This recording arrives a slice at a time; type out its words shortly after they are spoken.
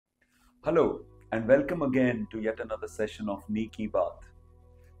Hello and welcome again to yet another session of Knee Ki Baat.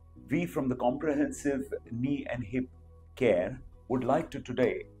 We from the Comprehensive Knee and Hip Care would like to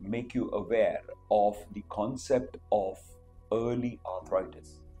today make you aware of the concept of early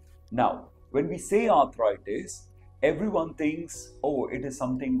arthritis. Now, when we say arthritis, everyone thinks, oh, it is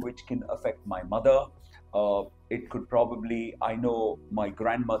something which can affect my mother. It could probably, I know my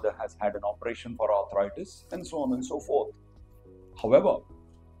grandmother has had an operation for arthritis, and so on and so forth. However,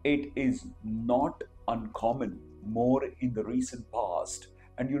 it is not uncommon more in the recent past,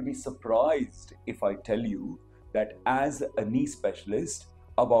 and you'll be surprised if I tell you that as a knee specialist,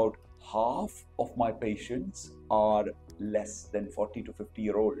 about half of my patients are less than 40 to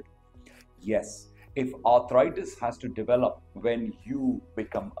 50-year-old. Yes, if arthritis has to develop when you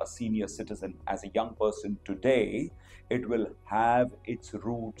become a senior citizen as a young person today, it will have its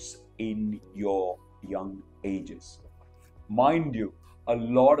roots in your young ages. Mind you, a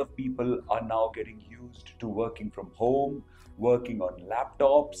lot of people are now getting used to working from home, working on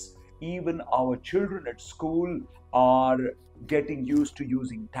laptops. Even our children at school are getting used to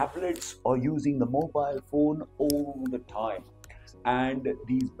using tablets or using the mobile phone all the time. And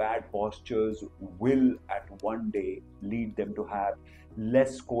these bad postures will at one day lead them to have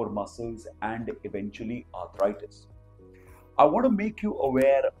less core muscles and eventually arthritis. I want to make you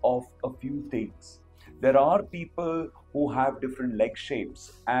aware of a few things. There are people who have different leg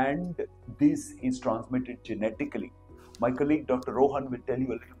shapes, and this is transmitted genetically. My colleague Dr. Rohan will tell you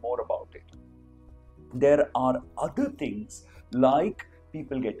a little more about it. There are other things like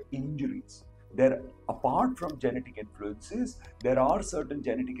people get injuries. Apart from genetic influences, there are certain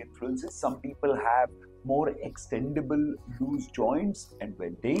genetic influences. Some people have more extendable loose joints, and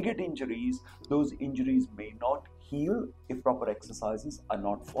when they get injuries, those injuries may not heal if proper exercises are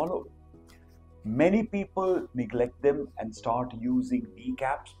not followed. Many people neglect them and start using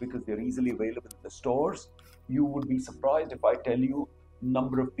kneecaps because they're easily available in the stores. You would be surprised if I tell you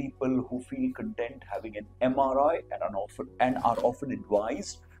number of people who feel content having an MRI and are often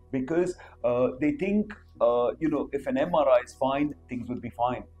advised because they think if an MRI is fine, things will be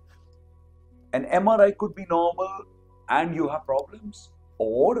fine. An MRI could be normal and you have problems,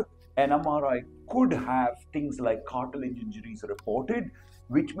 or an MRI could have things like cartilage injuries reported,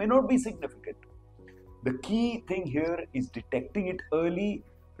 which may not be significant. The key thing here is detecting it early,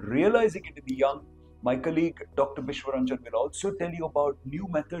 realizing it in the young. My colleague Dr. Bishwaranjan will also tell you about new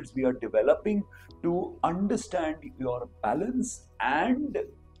methods we are developing to understand your balance and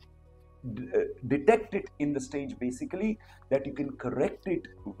detect it in the stage basically that you can correct it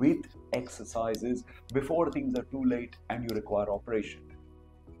with exercises before things are too late and you require operation.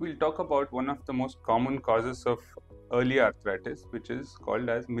 We'll talk about one of the most common causes of early arthritis, which is called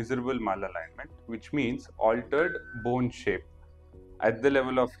as miserable malalignment, which means altered bone shape at the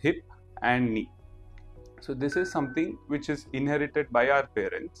level of hip and knee. So this is something which is inherited by our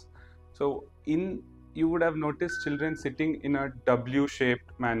parents. So you would have noticed children sitting in a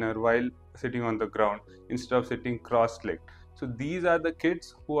W-shaped manner while sitting on the ground instead of sitting cross-legged. So these are the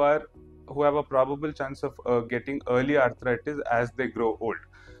kids who have a probable chance of getting early arthritis as they grow old.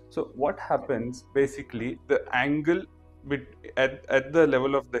 So what happens basically, the angle at the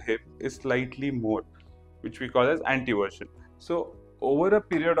level of the hip is slightly more, which we call as anteversion. So over a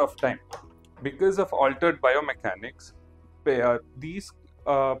period of time, because of altered biomechanics, these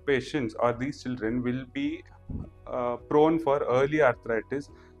patients or these children will be prone for early arthritis.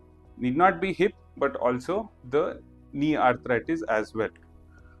 Need not be hip, but also the knee arthritis as well.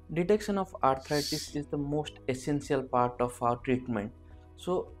 Detection of arthritis is the most essential part of our treatment.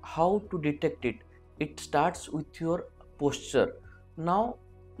 So how to detect it? It starts with your posture. Now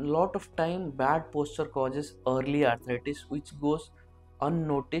lot of time bad posture causes early arthritis which goes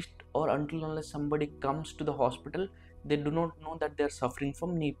unnoticed, or until unless somebody comes to the hospital they do not know that they are suffering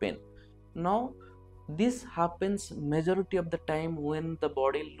from knee pain. Now this happens majority of the time when the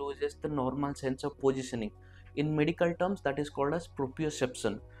body loses the normal sense of positioning. In medical terms that is called as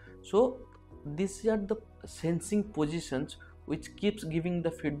proprioception. So these are the sensing positions which keeps giving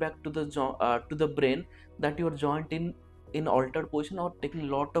the feedback to the brain that your joint in altered position or taking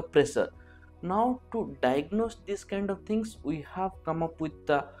lot of pressure. Now to diagnose these kind of things we have come up with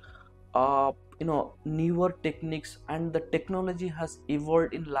the newer techniques, and the technology has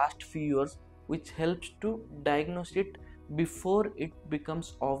evolved in last few years which helps to diagnose it before it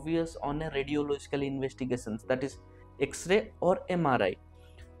becomes obvious on a radiological investigations, that is X-ray or MRI.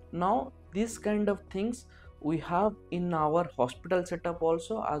 Now these kind of things we have in our hospital setup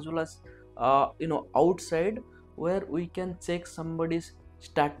also, as well as outside, where we can check somebody's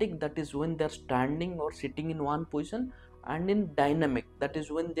static, that is when they're standing or sitting in one position, and in dynamic, that is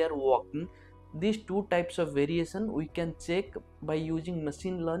when they are walking. These two types of variation we can check by using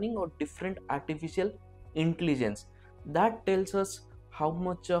machine learning or different artificial intelligence. That tells us how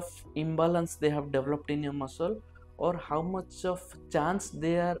much of imbalance they have developed in your muscle, or how much of chance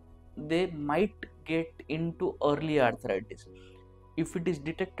they might get into early arthritis. If it is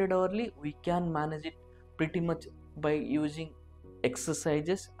detected early, we can manage it pretty much by using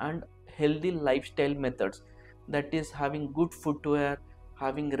exercises and healthy lifestyle methods, that is having good footwear,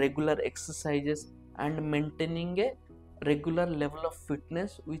 having regular exercises, and maintaining a regular level of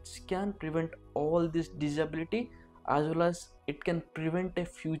fitness, which can prevent all this disability, as well as it can prevent a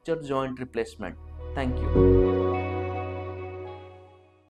future joint replacement. Thank you.